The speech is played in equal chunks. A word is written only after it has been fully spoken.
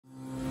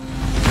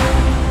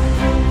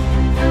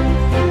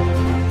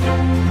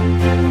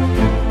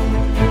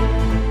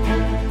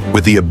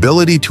With the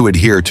ability to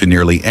adhere to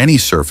nearly any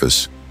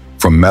surface,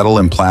 from metal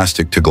and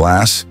plastic to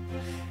glass,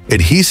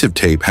 adhesive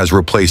tape has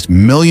replaced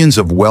millions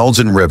of welds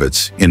and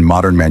rivets in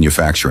modern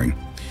manufacturing.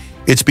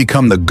 It's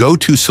become the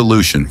go-to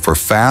solution for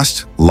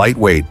fast,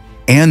 lightweight,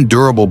 and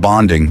durable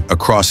bonding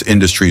across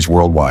industries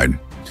worldwide.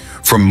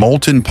 From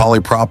molten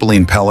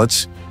polypropylene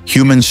pellets,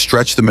 humans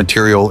stretch the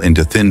material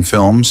into thin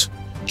films,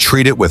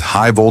 treat it with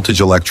high-voltage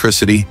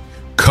electricity,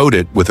 coat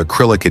it with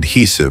acrylic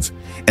adhesive,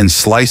 and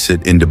slice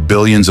it into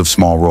billions of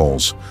small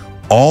rolls,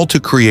 all to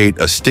create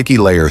a sticky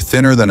layer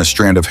thinner than a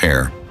strand of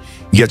hair,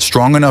 yet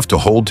strong enough to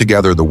hold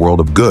together the world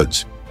of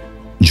goods.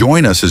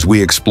 Join us as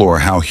we explore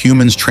how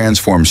humans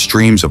transform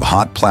streams of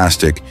hot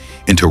plastic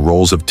into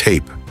rolls of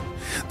tape,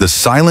 the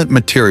silent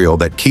material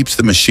that keeps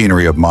the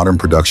machinery of modern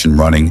production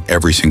running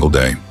every single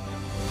day.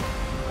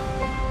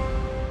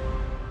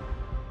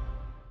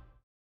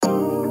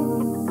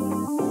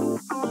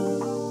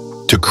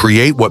 To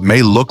create what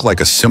may look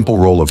like a simple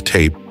roll of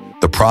tape,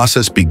 the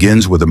process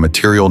begins with a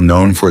material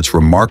known for its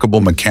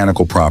remarkable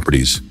mechanical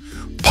properties: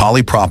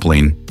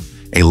 polypropylene,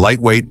 a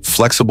lightweight,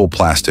 flexible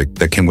plastic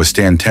that can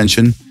withstand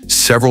tension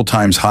several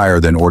times higher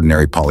than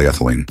ordinary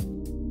polyethylene.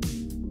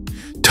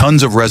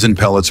 Tons of resin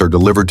pellets are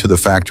delivered to the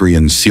factory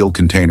in sealed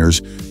containers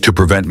to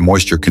prevent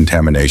moisture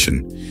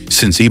contamination,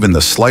 since even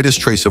the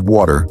slightest trace of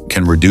water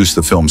can reduce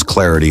the film's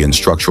clarity and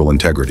structural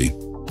integrity.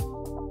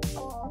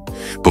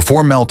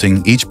 Before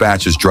melting, each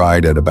batch is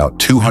dried at about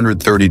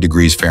 230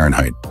 degrees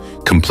Fahrenheit,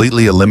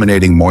 completely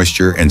eliminating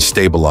moisture and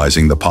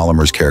stabilizing the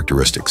polymer's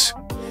characteristics.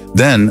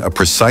 Then, a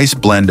precise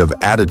blend of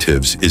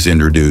additives is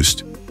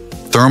introduced: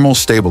 thermal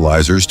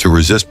stabilizers to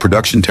resist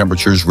production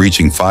temperatures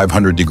reaching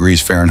 500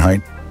 degrees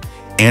Fahrenheit,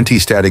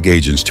 anti-static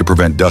agents to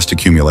prevent dust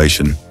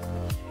accumulation,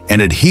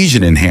 and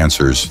adhesion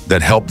enhancers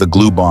that help the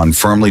glue bond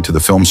firmly to the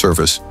film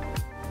surface.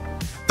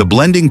 The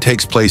blending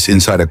takes place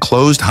inside a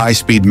closed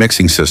high-speed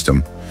mixing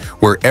system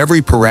where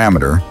every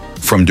parameter,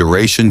 from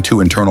duration to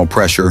internal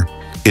pressure,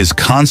 is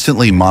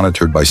constantly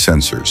monitored by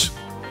sensors.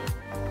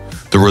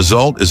 The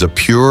result is a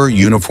pure,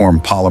 uniform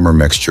polymer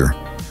mixture,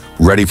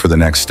 ready for the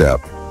next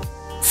step,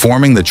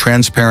 forming the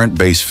transparent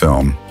base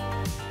film,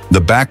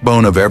 the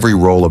backbone of every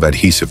roll of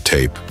adhesive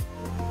tape.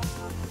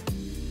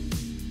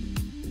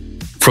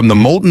 From the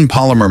molten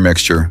polymer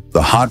mixture,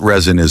 the hot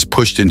resin is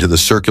pushed into the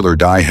circular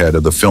die head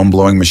of the film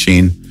blowing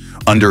machine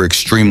under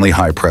extremely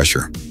high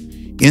pressure.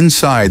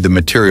 Inside, the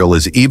material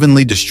is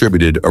evenly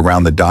distributed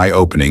around the die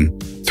opening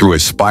through a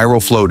spiral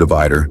flow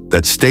divider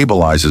that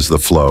stabilizes the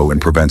flow and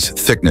prevents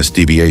thickness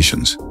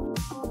deviations.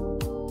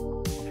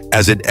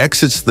 As it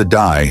exits the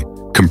die,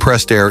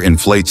 compressed air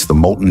inflates the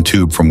molten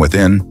tube from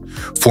within,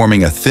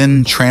 forming a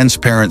thin,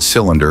 transparent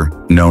cylinder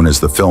known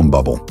as the film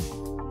bubble.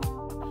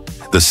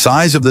 The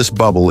size of this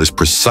bubble is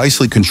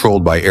precisely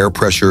controlled by air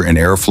pressure and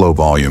airflow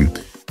volume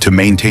to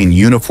maintain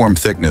uniform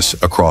thickness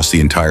across the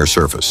entire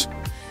surface.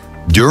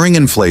 During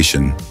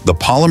inflation, the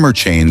polymer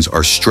chains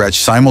are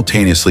stretched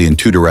simultaneously in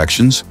two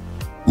directions,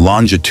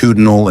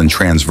 longitudinal and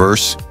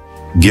transverse,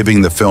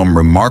 giving the film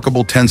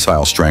remarkable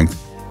tensile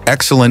strength,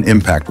 excellent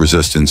impact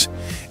resistance,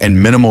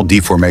 and minimal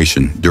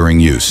deformation during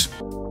use.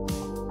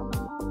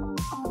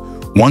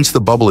 Once the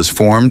bubble is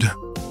formed,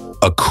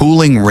 a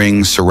cooling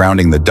ring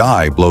surrounding the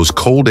die blows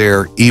cold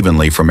air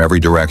evenly from every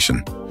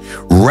direction,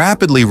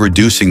 rapidly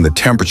reducing the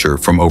temperature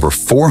from over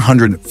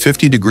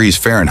 450 degrees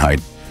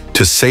Fahrenheit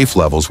to safe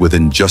levels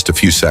within just a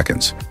few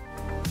seconds.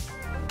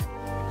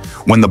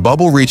 When the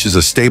bubble reaches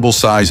a stable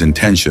size and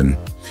tension,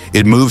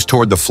 it moves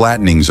toward the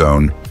flattening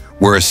zone,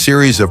 where a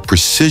series of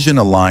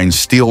precision-aligned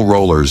steel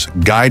rollers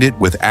guide it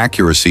with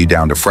accuracy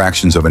down to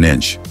fractions of an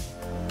inch.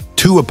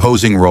 Two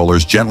opposing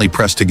rollers gently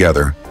press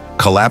together,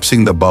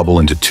 collapsing the bubble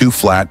into two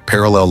flat,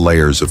 parallel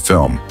layers of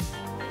film.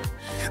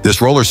 This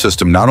roller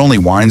system not only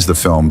winds the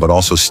film, but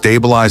also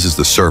stabilizes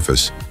the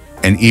surface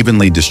and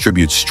evenly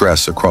distributes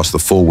stress across the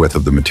full width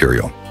of the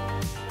material.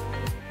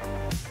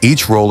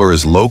 Each roller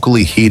is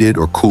locally heated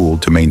or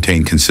cooled to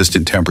maintain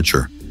consistent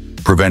temperature,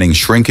 preventing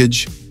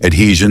shrinkage,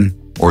 adhesion,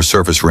 or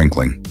surface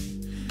wrinkling.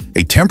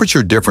 A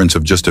temperature difference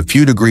of just a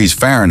few degrees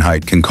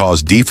Fahrenheit can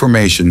cause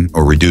deformation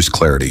or reduce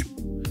clarity.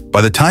 By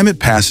the time it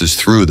passes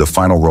through the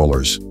final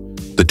rollers,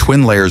 the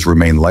twin layers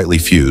remain lightly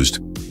fused,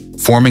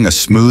 forming a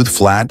smooth,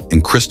 flat,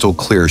 and crystal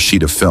clear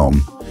sheet of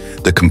film,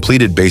 the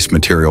completed base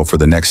material for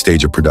the next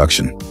stage of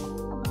production.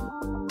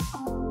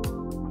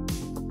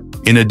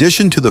 In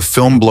addition to the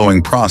film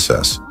blowing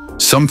process,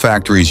 some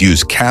factories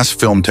use cast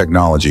film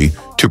technology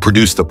to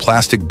produce the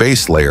plastic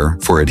base layer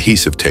for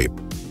adhesive tape.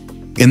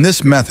 In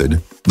this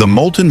method, the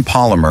molten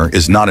polymer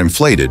is not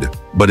inflated,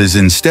 but is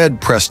instead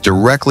pressed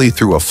directly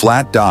through a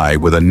flat die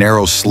with a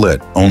narrow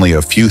slit only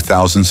a few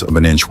thousandths of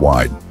an inch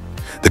wide.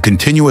 The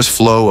continuous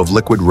flow of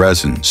liquid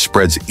resin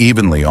spreads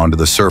evenly onto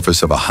the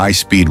surface of a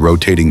high-speed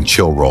rotating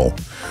chill roll,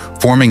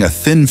 forming a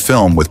thin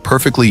film with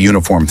perfectly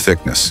uniform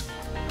thickness.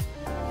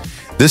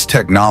 This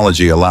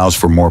technology allows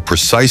for more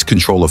precise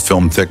control of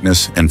film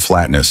thickness and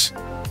flatness,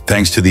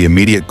 thanks to the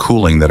immediate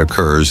cooling that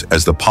occurs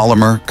as the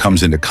polymer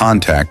comes into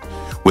contact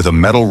with a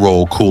metal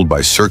roll cooled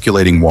by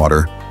circulating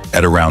water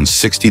at around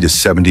 60 to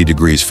 70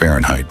 degrees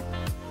Fahrenheit.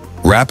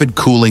 Rapid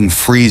cooling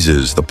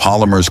freezes the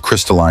polymer's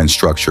crystalline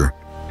structure,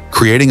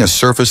 creating a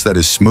surface that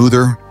is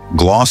smoother,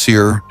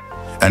 glossier,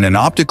 and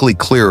optically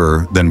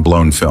clearer than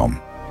blown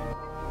film.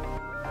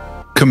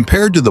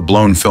 Compared to the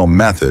blown film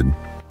method,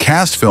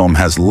 cast film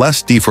has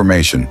less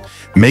deformation,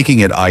 making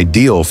it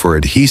ideal for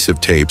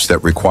adhesive tapes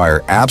that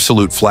require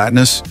absolute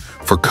flatness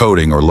for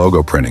coating or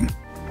logo printing.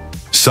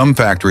 Some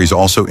factories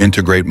also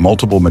integrate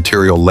multiple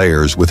material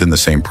layers within the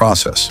same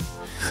process,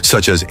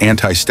 such as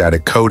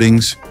anti-static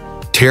coatings,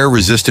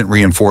 tear-resistant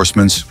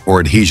reinforcements, or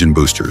adhesion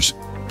boosters.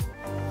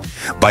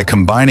 By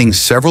combining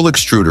several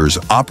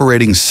extruders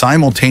operating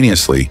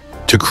simultaneously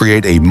to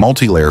create a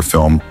multi-layer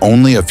film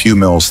only a few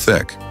mils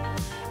thick.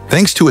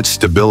 Thanks to its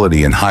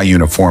stability and high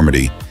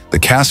uniformity, the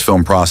cast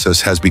film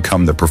process has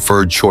become the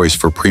preferred choice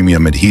for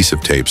premium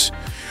adhesive tapes,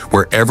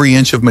 where every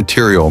inch of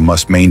material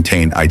must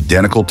maintain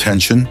identical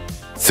tension,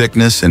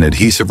 thickness, and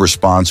adhesive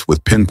response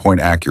with pinpoint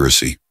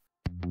accuracy.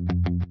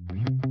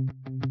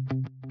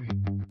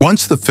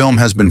 Once the film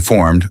has been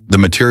formed, the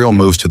material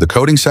moves to the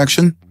coating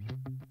section,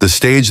 the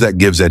stage that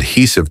gives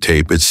adhesive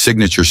tape its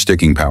signature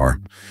sticking power.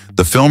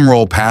 The film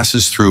roll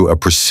passes through a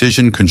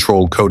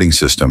precision-controlled coating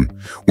system,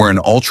 where an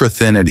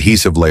ultra-thin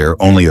adhesive layer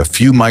only a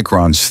few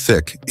microns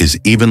thick is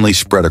evenly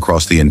spread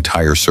across the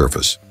entire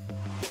surface.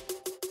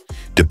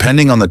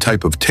 Depending on the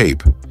type of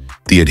tape,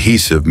 the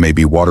adhesive may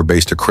be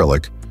water-based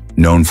acrylic,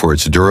 known for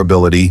its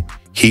durability,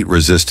 heat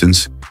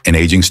resistance, and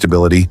aging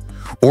stability,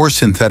 or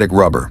synthetic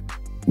rubber,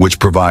 which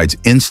provides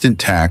instant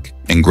tack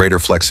and greater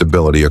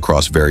flexibility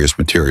across various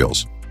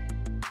materials.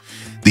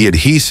 The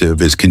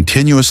adhesive is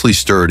continuously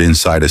stirred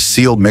inside a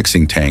sealed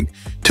mixing tank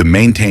to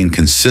maintain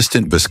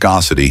consistent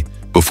viscosity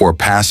before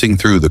passing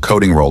through the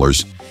coating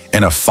rollers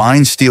and a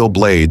fine steel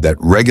blade that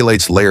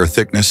regulates layer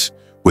thickness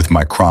with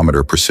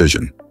micrometer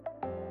precision.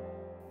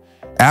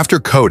 After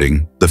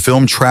coating, the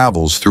film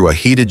travels through a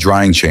heated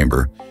drying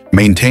chamber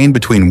maintained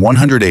between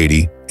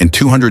 180 and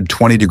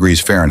 220 degrees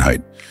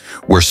Fahrenheit,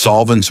 where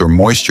solvents or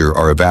moisture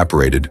are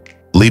evaporated,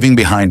 leaving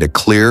behind a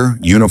clear,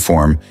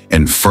 uniform,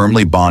 and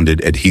firmly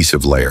bonded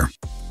adhesive layer.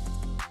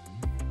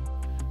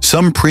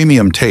 Some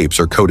premium tapes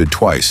are coated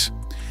twice,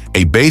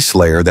 a base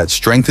layer that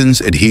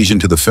strengthens adhesion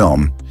to the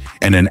film,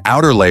 and an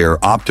outer layer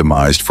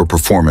optimized for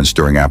performance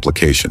during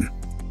application.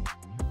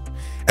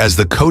 As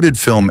the coated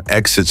film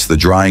exits the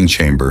drying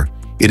chamber,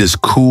 it is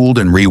cooled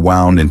and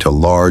rewound into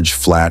large,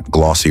 flat,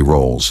 glossy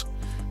rolls,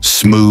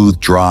 smooth,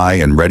 dry,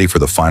 and ready for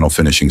the final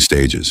finishing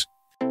stages.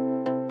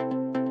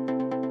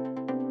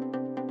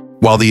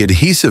 While the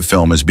adhesive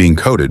film is being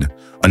coated,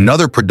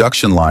 another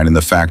production line in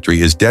the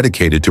factory is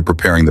dedicated to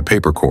preparing the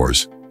paper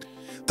cores.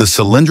 The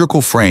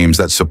cylindrical frames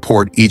that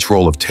support each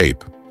roll of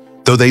tape.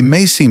 Though they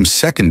may seem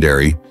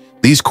secondary,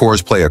 these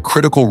cores play a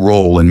critical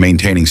role in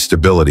maintaining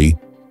stability,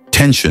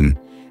 tension,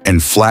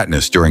 and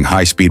flatness during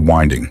high-speed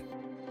winding.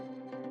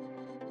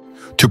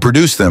 To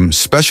produce them,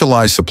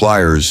 specialized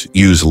suppliers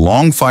use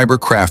long fiber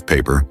craft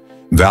paper,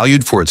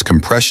 valued for its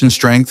compression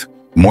strength,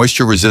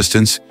 moisture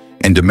resistance,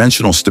 and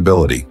dimensional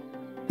stability.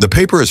 The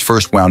paper is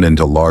first wound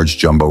into large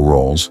jumbo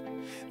rolls,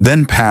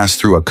 then passed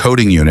through a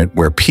coating unit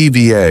where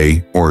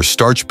PVA, or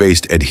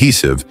starch-based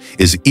adhesive,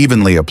 is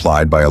evenly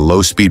applied by a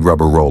low-speed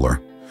rubber roller,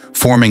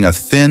 forming a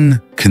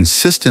thin,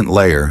 consistent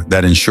layer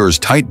that ensures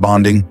tight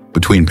bonding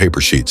between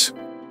paper sheets.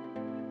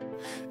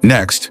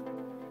 Next,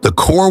 the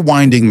core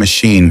winding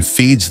machine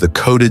feeds the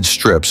coated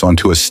strips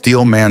onto a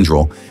steel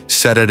mandrel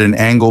set at an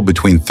angle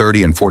between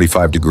 30 and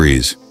 45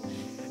 degrees.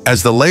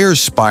 As the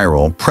layers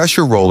spiral,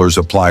 pressure rollers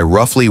apply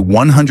roughly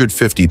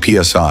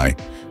 150 psi,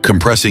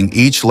 compressing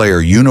each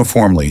layer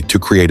uniformly to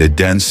create a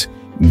dense,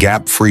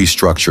 gap-free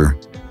structure.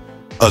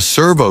 A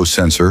servo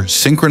sensor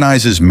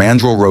synchronizes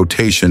mandrel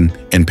rotation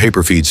and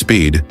paper feed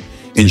speed,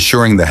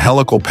 ensuring the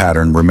helical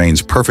pattern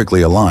remains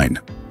perfectly aligned.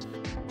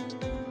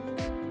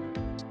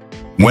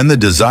 When the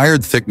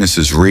desired thickness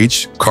is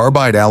reached,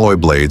 carbide alloy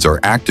blades are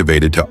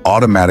activated to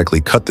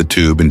automatically cut the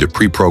tube into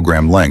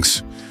pre-programmed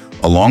lengths.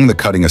 Along the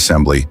cutting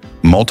assembly,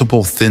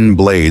 multiple thin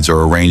blades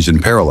are arranged in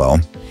parallel,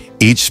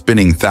 each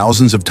spinning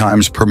thousands of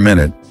times per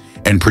minute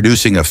and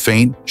producing a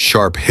faint,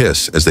 sharp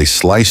hiss as they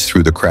slice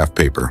through the craft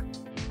paper.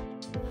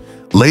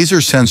 Laser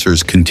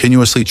sensors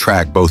continuously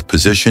track both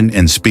position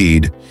and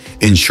speed,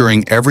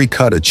 ensuring every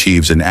cut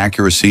achieves an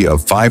accuracy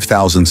of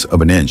 0.005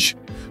 of an inch,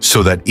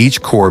 so that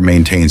each core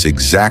maintains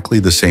exactly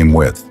the same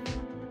width.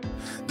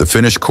 The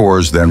finished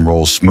cores then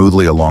roll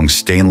smoothly along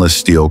stainless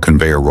steel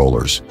conveyor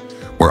rollers,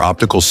 where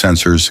optical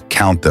sensors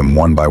count them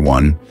one by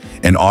one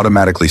and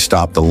automatically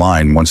stop the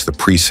line once the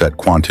preset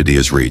quantity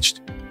is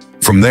reached.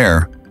 From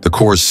there, the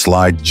cores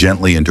slide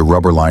gently into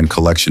rubber-lined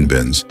collection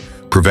bins,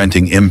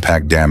 preventing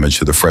impact damage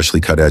to the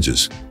freshly cut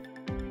edges.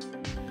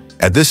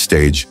 At this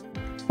stage,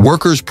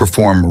 workers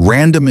perform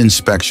random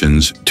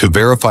inspections to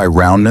verify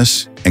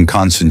roundness and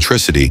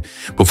concentricity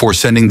before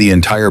sending the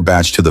entire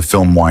batch to the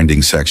film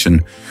winding section,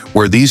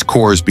 where these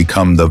cores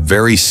become the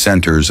very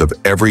centers of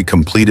every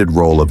completed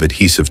roll of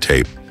adhesive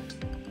tape.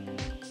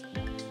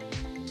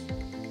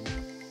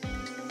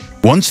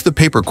 Once the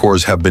paper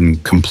cores have been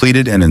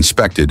completed and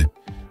inspected,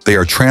 they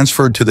are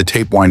transferred to the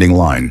tape winding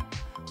line,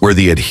 where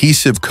the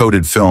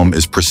adhesive-coated film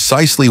is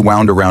precisely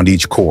wound around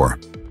each core.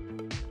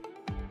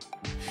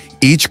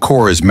 Each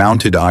core is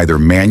mounted either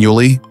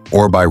manually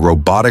or by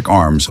robotic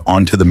arms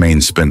onto the main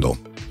spindle.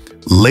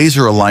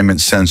 Laser alignment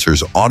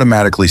sensors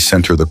automatically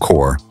center the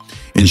core,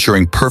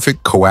 ensuring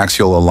perfect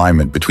coaxial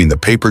alignment between the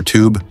paper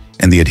tube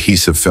and the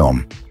adhesive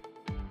film.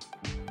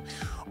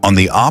 On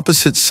the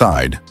opposite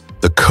side,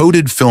 the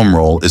coated film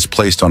roll is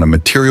placed on a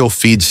material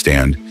feed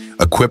stand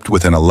equipped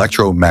with an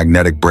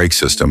electromagnetic brake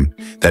system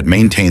that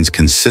maintains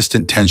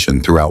consistent tension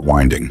throughout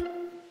winding.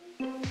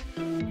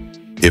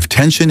 If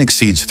tension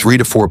exceeds 3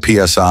 to 4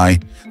 psi,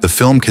 the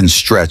film can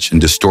stretch and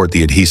distort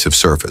the adhesive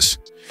surface.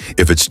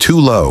 If it's too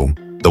low,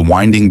 the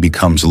winding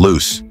becomes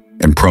loose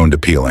and prone to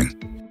peeling.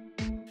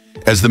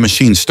 As the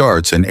machine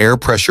starts, an air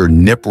pressure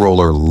nip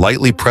roller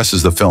lightly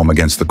presses the film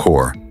against the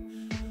core,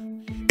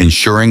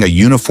 ensuring a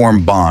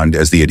uniform bond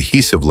as the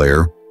adhesive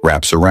layer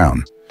wraps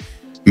around.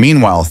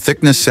 Meanwhile,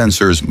 thickness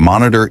sensors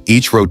monitor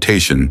each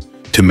rotation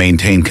to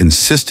maintain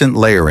consistent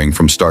layering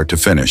from start to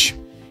finish,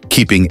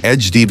 keeping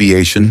edge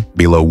deviation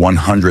below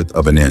 1/100th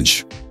of an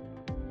inch.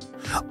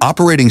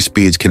 Operating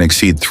speeds can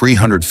exceed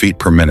 300 feet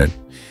per minute,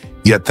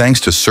 yet thanks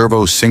to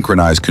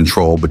servo-synchronized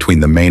control between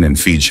the main and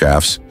feed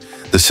shafts,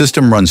 the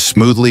system runs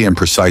smoothly and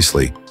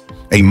precisely.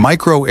 A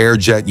micro-air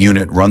jet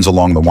unit runs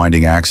along the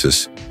winding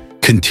axis,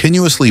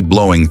 continuously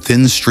blowing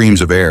thin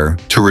streams of air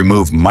to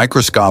remove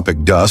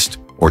microscopic dust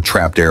or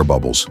trapped air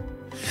bubbles,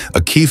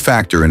 a key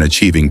factor in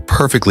achieving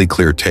perfectly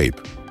clear tape.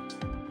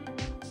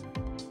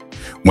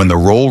 When the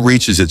roll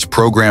reaches its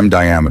programmed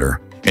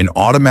diameter, an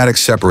automatic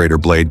separator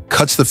blade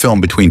cuts the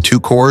film between two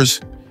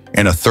cores,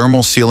 and a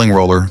thermal sealing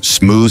roller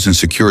smooths and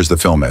secures the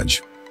film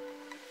edge.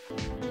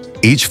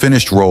 Each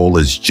finished roll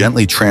is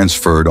gently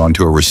transferred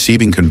onto a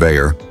receiving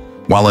conveyor,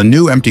 while a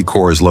new empty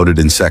core is loaded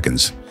in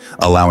seconds,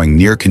 allowing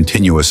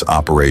near-continuous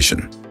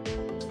operation.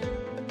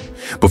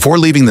 Before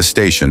leaving the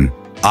station,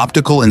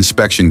 optical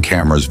inspection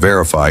cameras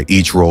verify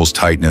each roll's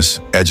tightness,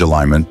 edge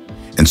alignment,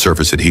 and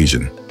surface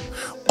adhesion.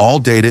 All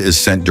data is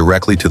sent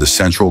directly to the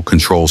central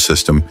control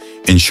system,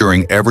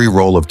 ensuring every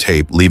roll of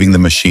tape leaving the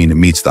machine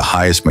meets the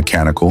highest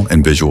mechanical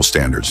and visual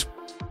standards.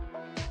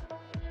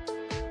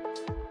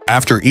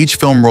 After each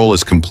film roll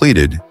is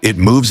completed, it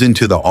moves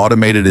into the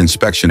automated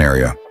inspection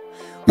area,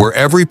 where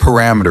every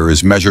parameter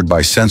is measured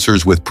by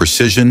sensors with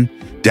precision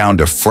down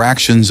to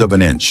fractions of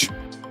an inch.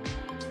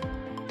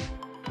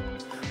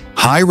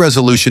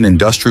 High-resolution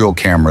industrial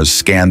cameras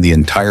scan the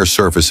entire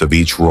surface of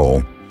each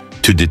roll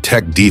to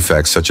detect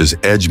defects such as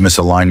edge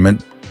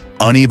misalignment,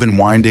 uneven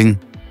winding,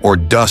 or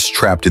dust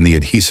trapped in the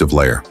adhesive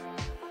layer.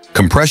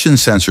 Compression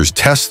sensors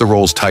test the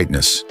roll's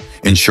tightness,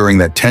 ensuring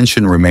that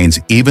tension remains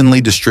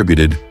evenly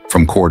distributed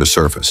from core to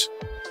surface.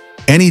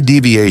 Any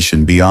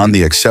deviation beyond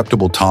the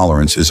acceptable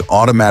tolerance is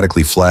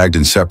automatically flagged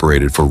and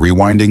separated for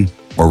rewinding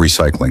or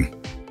recycling.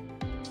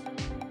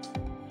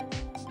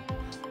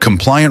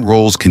 Compliant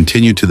rolls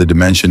continue to the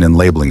dimension and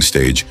labeling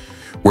stage,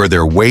 where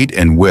their weight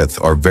and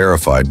width are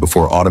verified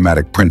before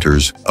automatic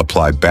printers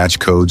apply batch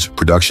codes,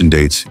 production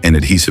dates, and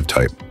adhesive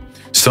type.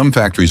 Some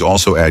factories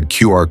also add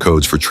QR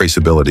codes for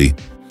traceability,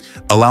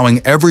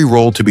 allowing every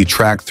roll to be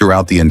tracked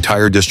throughout the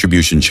entire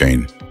distribution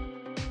chain.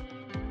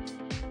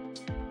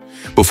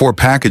 Before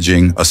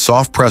packaging, a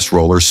soft press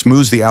roller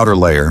smooths the outer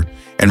layer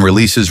and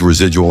releases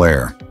residual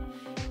air.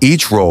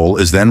 Each roll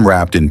is then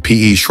wrapped in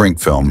PE shrink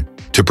film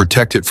to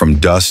protect it from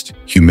dust,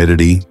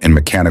 humidity, and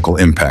mechanical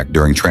impact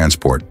during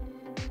transport.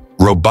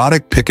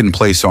 Robotic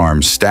pick-and-place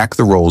arms stack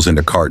the rolls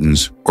into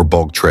cartons or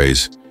bulk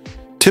trays,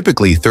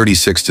 typically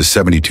 36 to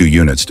 72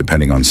 units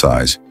depending on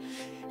size,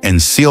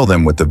 and seal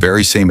them with the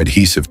very same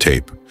adhesive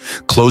tape,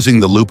 closing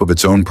the loop of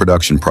its own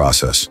production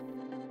process.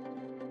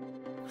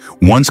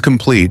 Once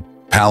complete,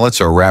 pallets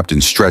are wrapped in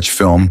stretch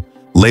film,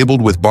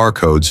 labeled with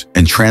barcodes,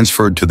 and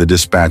transferred to the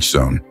dispatch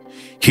zone.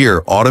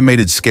 Here,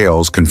 automated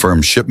scales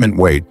confirm shipment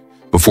weight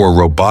before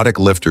robotic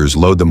lifters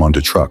load them onto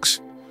trucks.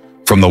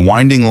 From the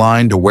winding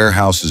line to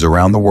warehouses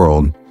around the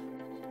world,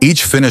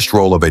 each finished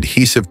roll of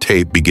adhesive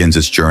tape begins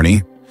its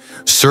journey,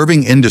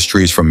 serving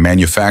industries from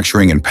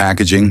manufacturing and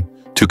packaging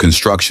to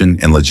construction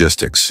and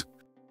logistics.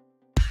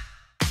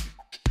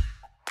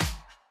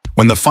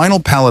 When the final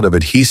pallet of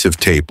adhesive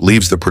tape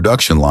leaves the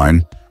production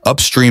line,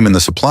 upstream in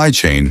the supply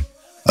chain,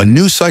 a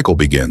new cycle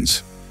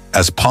begins,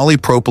 as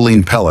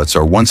polypropylene pellets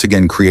are once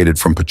again created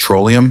from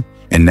petroleum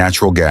and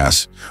natural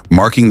gas,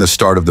 marking the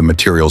start of the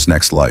material's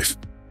next life.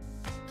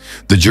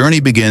 The journey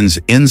begins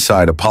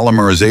inside a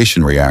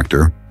polymerization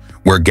reactor,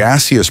 where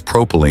gaseous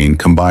propylene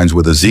combines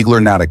with a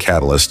Ziegler-Natta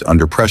catalyst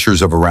under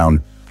pressures of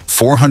around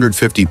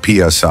 450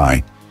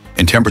 psi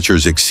and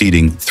temperatures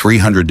exceeding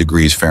 300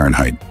 degrees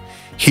Fahrenheit.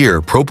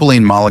 Here,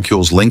 propylene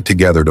molecules link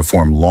together to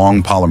form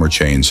long polymer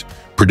chains,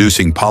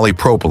 producing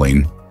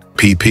polypropylene,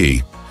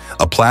 PP,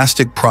 a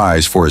plastic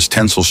prized for its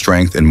tensile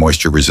strength and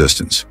moisture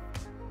resistance.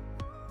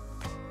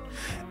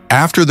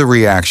 After the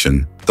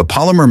reaction, the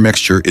polymer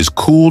mixture is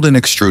cooled and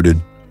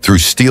extruded through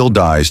steel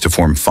dies to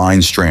form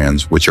fine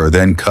strands, which are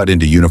then cut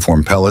into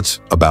uniform pellets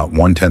about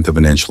 1/10 of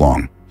an inch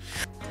long.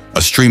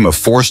 A stream of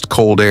forced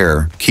cold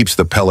air keeps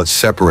the pellets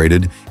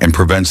separated and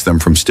prevents them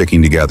from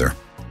sticking together.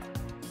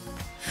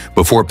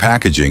 Before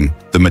packaging,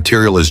 the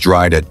material is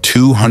dried at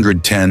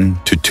 210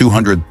 to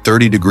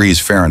 230 degrees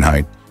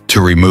Fahrenheit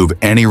to remove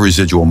any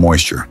residual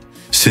moisture,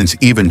 since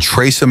even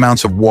trace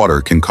amounts of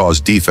water can cause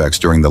defects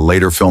during the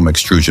later film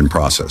extrusion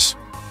process.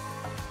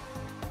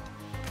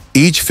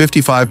 Each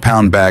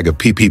 55-pound bag of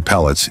PP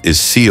pellets is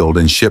sealed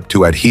and shipped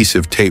to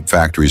adhesive tape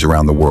factories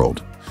around the world,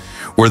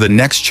 where the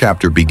next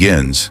chapter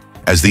begins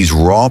as these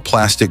raw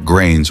plastic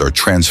grains are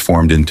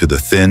transformed into the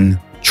thin,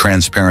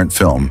 transparent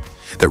film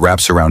that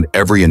wraps around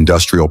every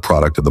industrial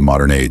product of the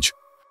modern age.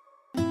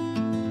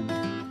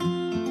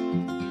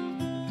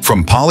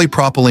 From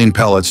polypropylene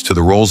pellets to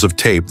the rolls of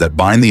tape that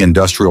bind the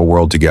industrial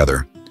world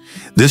together,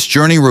 this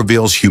journey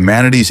reveals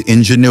humanity's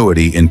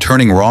ingenuity in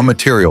turning raw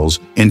materials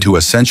into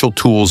essential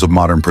tools of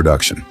modern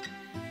production.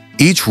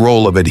 Each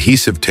roll of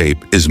adhesive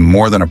tape is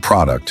more than a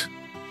product.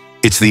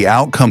 It's the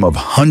outcome of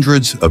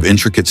hundreds of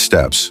intricate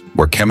steps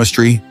where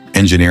chemistry,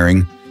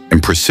 engineering,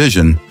 and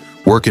precision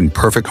work in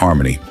perfect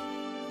harmony.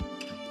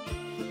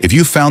 If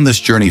you found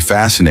this journey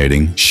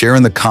fascinating, share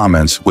in the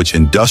comments which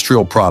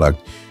industrial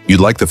product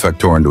you'd like the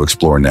Factoran to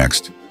explore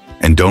next.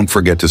 And don't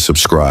forget to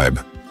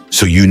subscribe,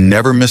 so you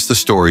never miss the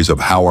stories of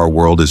how our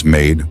world is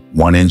made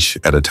 1 inch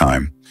at a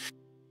time.